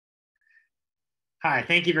Hi,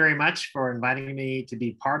 thank you very much for inviting me to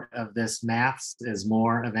be part of this Maths is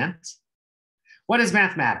More event. What is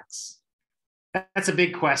mathematics? That's a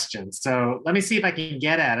big question. So let me see if I can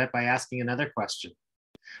get at it by asking another question.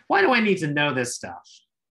 Why do I need to know this stuff?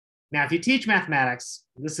 Now, if you teach mathematics,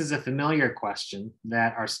 this is a familiar question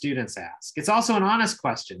that our students ask. It's also an honest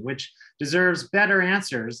question, which deserves better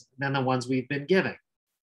answers than the ones we've been giving,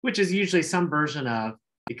 which is usually some version of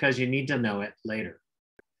because you need to know it later.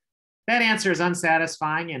 That answer is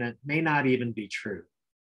unsatisfying and it may not even be true.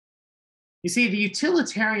 You see, the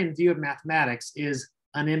utilitarian view of mathematics is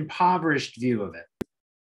an impoverished view of it.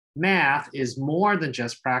 Math is more than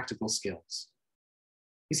just practical skills.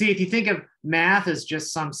 You see, if you think of math as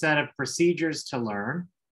just some set of procedures to learn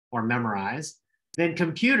or memorize, then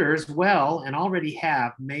computers will and already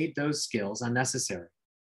have made those skills unnecessary.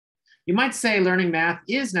 You might say learning math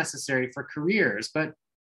is necessary for careers, but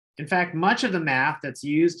in fact, much of the math that's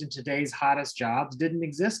used in today's hottest jobs didn't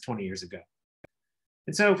exist 20 years ago.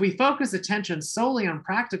 And so if we focus attention solely on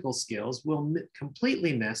practical skills, we'll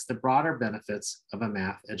completely miss the broader benefits of a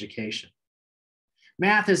math education.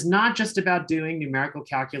 Math is not just about doing numerical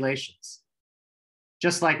calculations.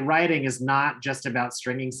 Just like writing is not just about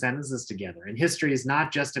stringing sentences together, and history is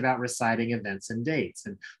not just about reciting events and dates,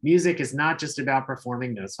 and music is not just about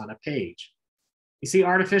performing notes on a page. You see,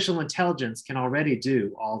 artificial intelligence can already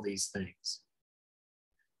do all these things.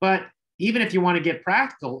 But even if you want to get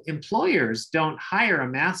practical, employers don't hire a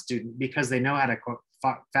math student because they know how to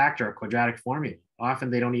factor a quadratic formula.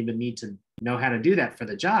 Often they don't even need to know how to do that for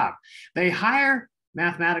the job. They hire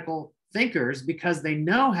mathematical thinkers because they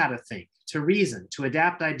know how to think, to reason, to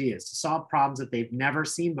adapt ideas, to solve problems that they've never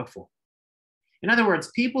seen before. In other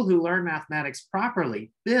words, people who learn mathematics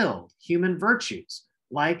properly build human virtues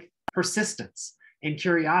like persistence and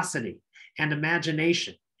curiosity and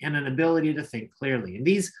imagination and an ability to think clearly. And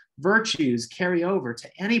these virtues carry over to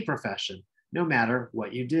any profession, no matter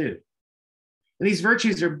what you do. And these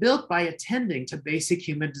virtues are built by attending to basic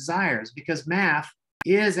human desires because math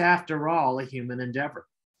is, after all, a human endeavor.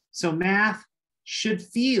 So math should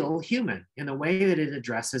feel human in the way that it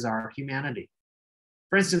addresses our humanity.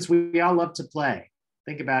 For instance, we all love to play.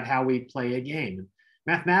 Think about how we play a game.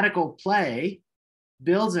 Mathematical play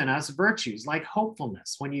builds in us virtues like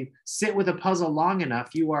hopefulness. When you sit with a puzzle long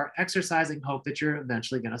enough, you are exercising hope that you're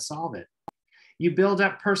eventually going to solve it. You build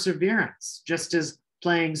up perseverance, just as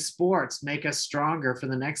playing sports make us stronger for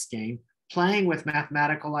the next game. Playing with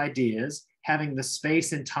mathematical ideas, having the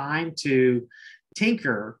space and time to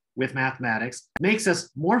tinker with mathematics makes us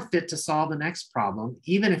more fit to solve the next problem,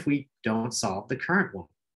 even if we don't solve the current one.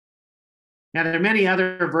 Now, there are many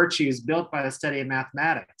other virtues built by the study of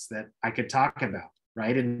mathematics that I could talk about.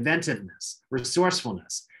 Right? Inventiveness,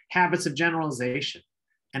 resourcefulness, habits of generalization,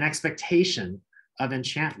 and expectation of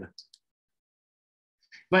enchantment.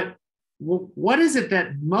 But what is it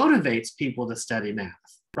that motivates people to study math,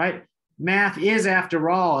 right? Math is, after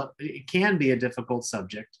all, it can be a difficult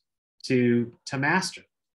subject to master.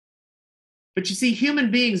 But you see, human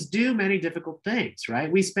beings do many difficult things, right?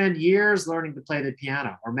 We spend years learning to play the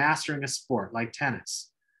piano or mastering a sport like tennis.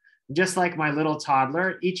 Just like my little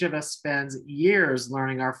toddler, each of us spends years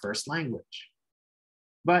learning our first language.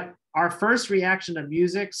 But our first reaction to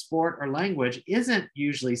music, sport, or language isn't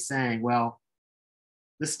usually saying, well,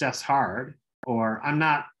 this stuff's hard, or I'm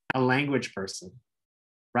not a language person,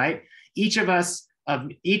 right? Each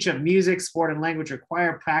of music, sport, and language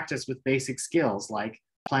require practice with basic skills like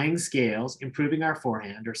playing scales, improving our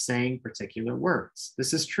forehand, or saying particular words.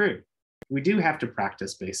 This is true. We do have to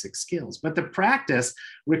practice basic skills, but the practice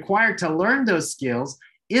required to learn those skills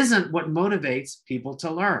isn't what motivates people to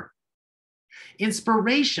learn.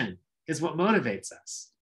 Inspiration is what motivates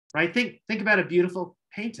us, right? Think about a beautiful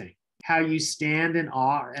painting, how you stand in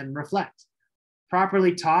awe and reflect.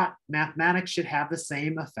 Properly taught, mathematics should have the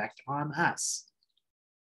same effect on us.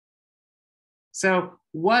 So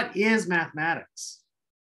what is mathematics?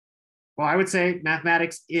 Well, I would say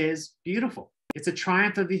mathematics is beautiful. It's a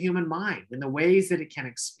triumph of the human mind in the ways that it can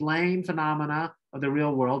explain phenomena of the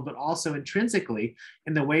real world, but also intrinsically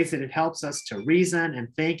in the ways that it helps us to reason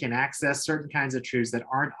and think and access certain kinds of truths that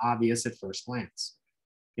aren't obvious at first glance.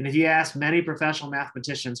 And if you ask many professional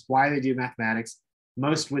mathematicians why they do mathematics,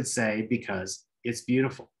 most would say because it's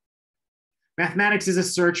beautiful. Mathematics is a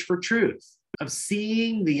search for truth, of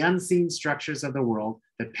seeing the unseen structures of the world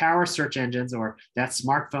that power search engines or that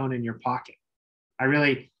smartphone in your pocket. I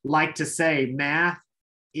really like to say math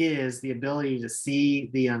is the ability to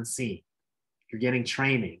see the unseen. You're getting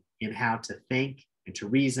training in how to think and to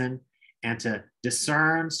reason and to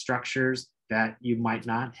discern structures that you might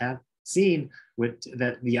not have seen,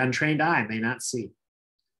 that the untrained eye may not see.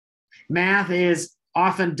 Math is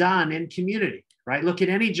often done in community, right? Look at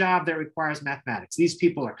any job that requires mathematics. These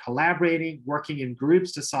people are collaborating, working in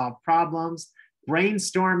groups to solve problems,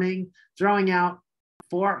 brainstorming, throwing out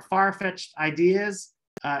far-fetched ideas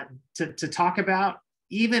to talk about,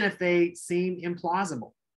 even if they seem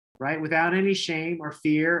implausible, right? Without any shame or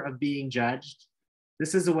fear of being judged.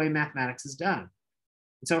 This is the way mathematics is done.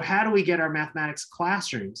 And so how do we get our mathematics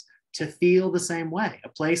classrooms to feel the same way? A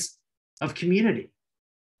place of community,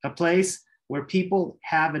 a place where people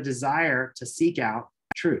have a desire to seek out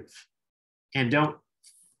truth and don't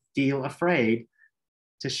feel afraid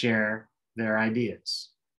to share their ideas.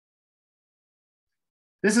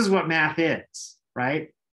 This is what math is,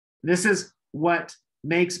 right? This is what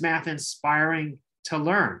makes math inspiring to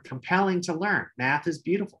learn, compelling to learn. Math is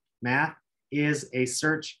beautiful. Math is a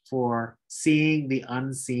search for seeing the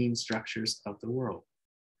unseen structures of the world.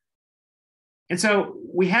 And so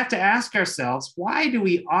we have to ask ourselves, why do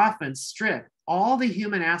we often strip all the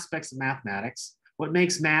human aspects of mathematics, what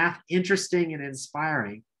makes math interesting and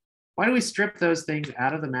inspiring? Why do we strip those things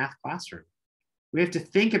out of the math classroom? We have to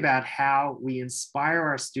think about how we inspire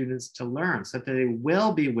our students to learn so that they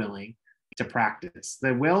will be willing to practice.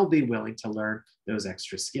 They will be willing to learn those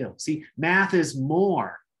extra skills. See, math is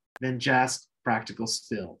more than just practical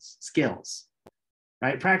skills,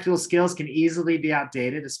 right? Practical skills can easily be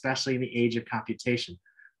outdated, especially in the age of computation.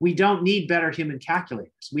 We don't need better human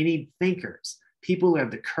calculators. We need thinkers, people who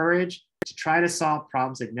have the courage to try to solve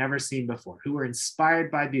problems they've never seen before, who are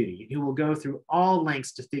inspired by beauty, who will go through all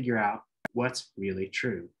lengths to figure out what's really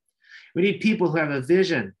true. We need people who have a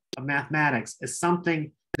vision of mathematics as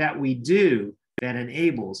something that we do that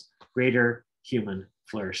enables greater human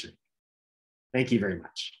flourishing. Thank you very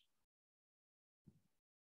much.